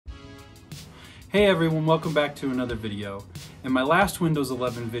Hey everyone, welcome back to another video. In my last Windows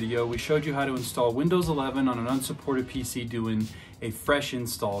 11 video, we showed you how to install Windows 11 on an unsupported PC doing a fresh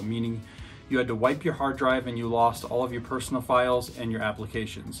install, meaning you had to wipe your hard drive and you lost all of your personal files and your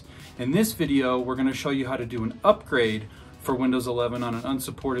applications. In this video, we're going to show you how to do an upgrade for Windows 11 on an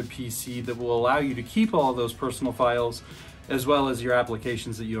unsupported PC that will allow you to keep all of those personal files as well as your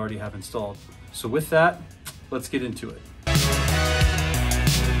applications that you already have installed. So with that, let's get into it.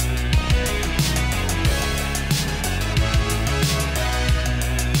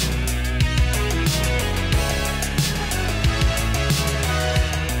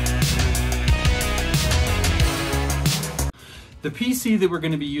 The PC that we're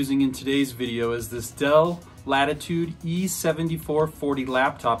going to be using in today's video is this Dell Latitude E7440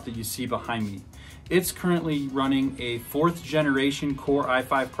 laptop that you see behind me. It's currently running a 4th generation Core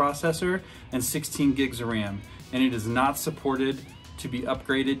i5 processor and 16 gigs of RAM, and it is not supported to be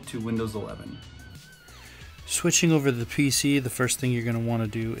upgraded to Windows 11. Switching over to the PC, the first thing you're going to want to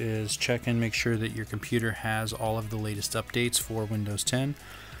do is check and make sure that your computer has all of the latest updates for Windows 10.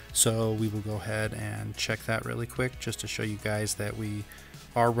 So we will go ahead and check that really quick just to show you guys that we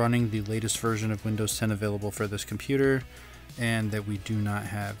are running the latest version of Windows 10 available for this computer and that we do not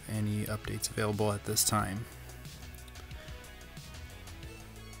have any updates available at this time.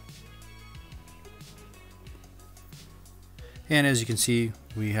 And as you can see,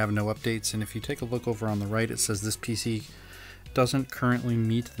 we have no updates, and if you take a look over on the right, it says this PC doesn't currently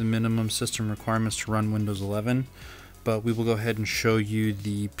meet the minimum system requirements to run Windows 11. But we will go ahead and show you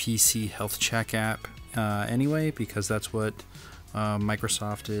the PC Health Check app anyway, because that's what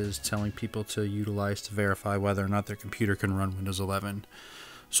Microsoft is telling people to utilize to verify whether or not their computer can run Windows 11.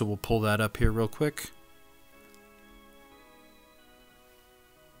 So we'll pull that up here real quick.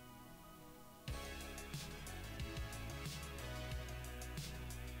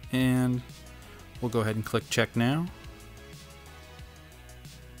 And we'll go ahead and click check now.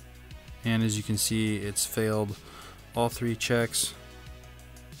 And as you can see, it's failed all 3 checks.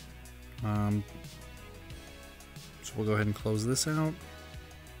 So we'll go ahead and close this out.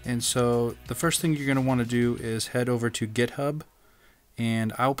 And so the first thing you're going to want to do is head over to GitHub,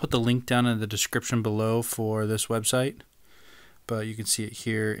 and I'll put the link down in the description below for this website, but you can see it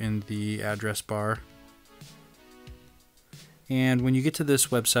here in the address bar. And when you get to this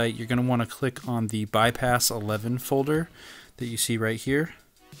website, you're going to want to click on the bypass 11 folder that you see right here.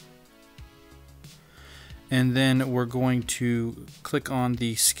 And then we're going to click on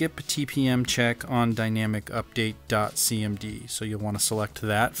the skip TPM check on dynamic update.cmd. So you'll want to select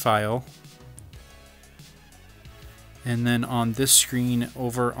that file. And then on this screen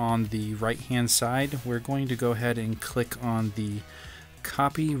over on the right hand side, we're going to go ahead and click on the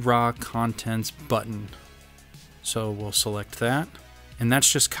copy raw contents button. So we'll select that. And that's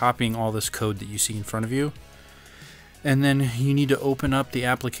just copying all this code that you see in front of you. And then you need to open up the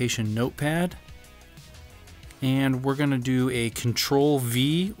application notepad. And we're going to do a Control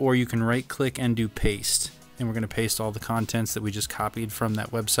V, or you can right click and do paste. And we're going to paste all the contents that we just copied from that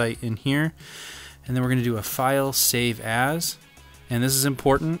website in here. And then we're going to do a file save as. And this is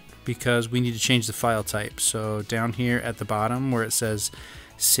important because we need to change the file type. So down here at the bottom where it says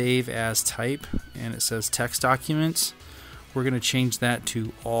save as type and it says text documents, we're going to change that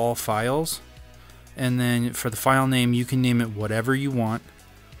to all files. And then for the file name, you can name it whatever you want.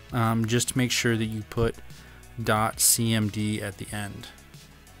 Just make sure that you put .cmd at the end.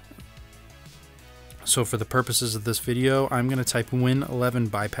 So for the purposes of this video, I'm going to type win11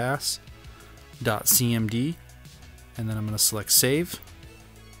 bypass.cmd, and then I'm going to select save.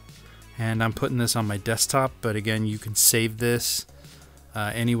 And I'm putting this on my desktop, but again, you can save this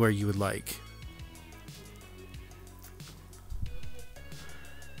anywhere you would like.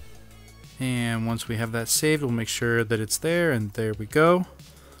 And once we have that saved, we'll make sure that it's there, and there we go.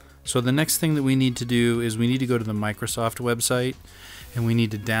 So the next thing that we need to do is we need to go to the Microsoft website and we need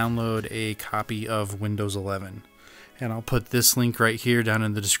to download a copy of Windows 11. And I'll put this link right here down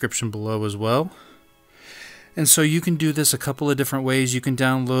in the description below as well. And so you can do this a couple of different ways. You can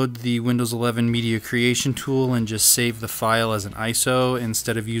download the Windows 11 Media Creation tool and just save the file as an ISO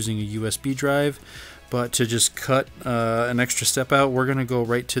instead of using a USB drive. But to just cut an extra step out, we're going to go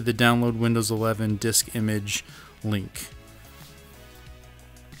right to the Download Windows 11 Disk Image link.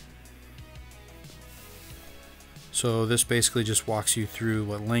 So this basically just walks you through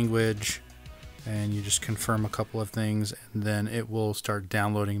what language, and you just confirm a couple of things, and then it will start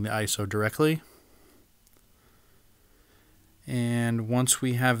downloading the ISO directly. And once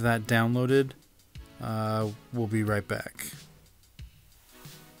we have that downloaded, we'll be right back.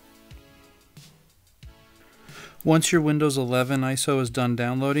 Once your Windows 11 ISO is done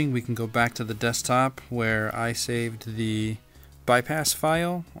downloading, we can go back to the desktop where I saved the bypass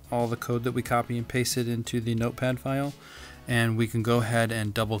file, all the code that we copy and pasted into the notepad file, and we can go ahead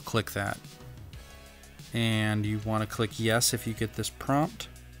and double click that. And you want to click yes if you get this prompt,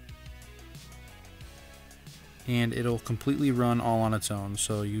 and it'll completely run all on its own.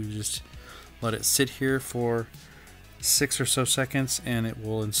 So you just let it sit here for 6 or so seconds and it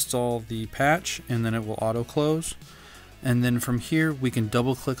will install the patch, and then it will auto close. And then from here we can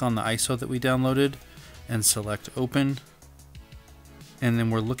double click on the ISO that we downloaded and select open, and then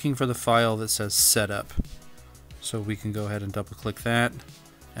we're looking for the file that says setup, so we can go ahead and double click that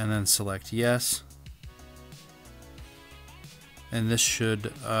and then select yes, and this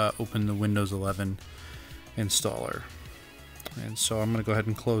should open the Windows 11 installer. And so I'm going to go ahead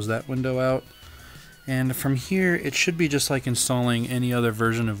and close that window out. And from here, it should be just like installing any other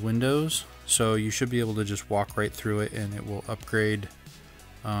version of Windows. So you should be able to just walk right through it and it will upgrade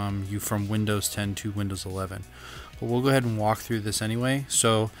you from Windows 10 to Windows 11. But we'll go ahead and walk through this anyway.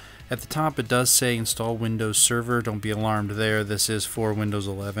 So at the top it does say install Windows Server. Don't be alarmed there. This is for Windows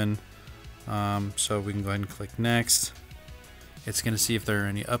 11. So we can go ahead and click next. It's going to see if there are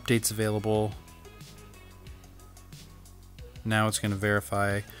any updates available. Now it's going to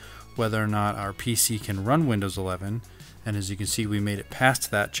verify whether or not our PC can run Windows 11, and as you can see we made it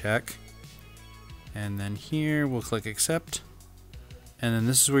past that check. And then here we'll click accept, and then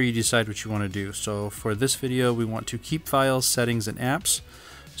this is where you decide what you want to do. So for this video we want to keep files, settings, and apps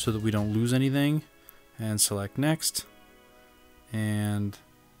so that we don't lose anything, and select next, and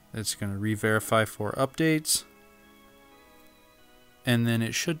it's going to re-verify for updates, and then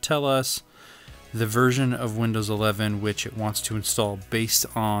it should tell us the version of Windows 11 which it wants to install based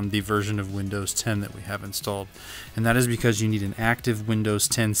on the version of Windows 10 that we have installed. And that is because you need an active Windows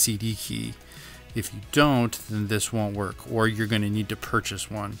 10 CD key. If you don't, then this won't work, or you're going to need to purchase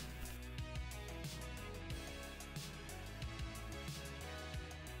one.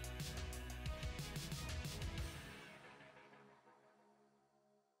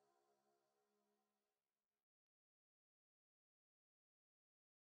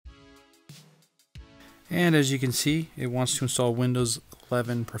 And as you can see, it wants to install Windows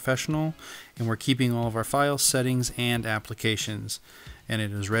 11 Professional, and we're keeping all of our files, settings, and applications, and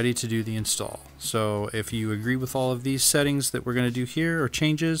it is ready to do the install. So if you agree with all of these settings that we're going to do here, or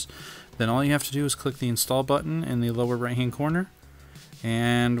changes, then all you have to do is click the install button in the lower right hand corner,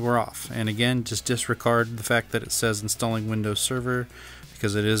 and we're off. And again, just disregard the fact that it says installing Windows Server,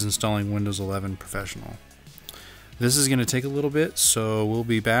 because it is installing Windows 11 Professional. This is going to take a little bit, so we'll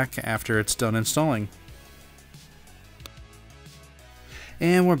be back after it's done installing.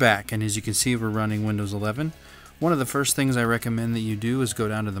 And we're back, and as you can see we're running Windows 11. One of the first things I recommend that you do is go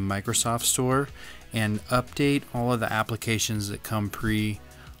down to the Microsoft Store and update all of the applications that come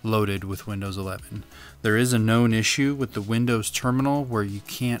pre-loaded with Windows 11. There is a known issue with the Windows Terminal where you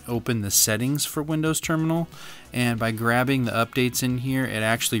can't open the settings for Windows Terminal, and by grabbing the updates in here it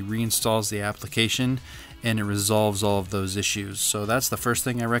actually reinstalls the application and it resolves all of those issues. So that's the first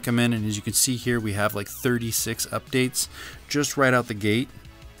thing I recommend, and as you can see here we have like 36 updates just right out the gate.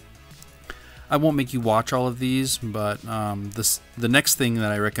 I won't make you watch all of these, but the next thing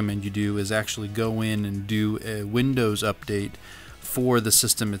that I recommend you do is actually go in and do a Windows update for the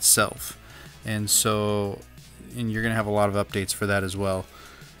system itself. And you're going to have a lot of updates for that as well.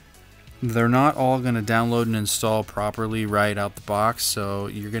 They're not all going to download and install properly right out the box, so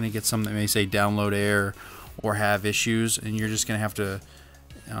you're going to get some that may say download error or have issues, and you're just going to have to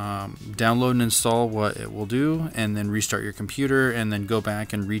download and install what it will do, and then restart your computer, and then go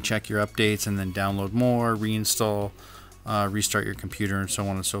back and recheck your updates, and then download more, reinstall, restart your computer, and so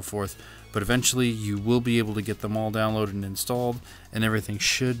on and so forth. But eventually you will be able to get them all downloaded and installed, and everything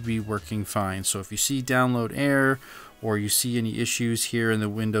should be working fine. So if you see download error or you see any issues here in the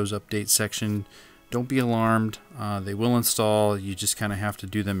Windows Update section, don't be alarmed. They will install. You just kind of have to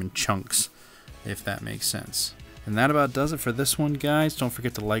do them in chunks, if that makes sense. And that about does it for this one, guys. Don't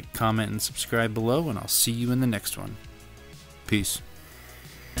forget to like, comment, and subscribe below, and I'll see you in the next one. Peace.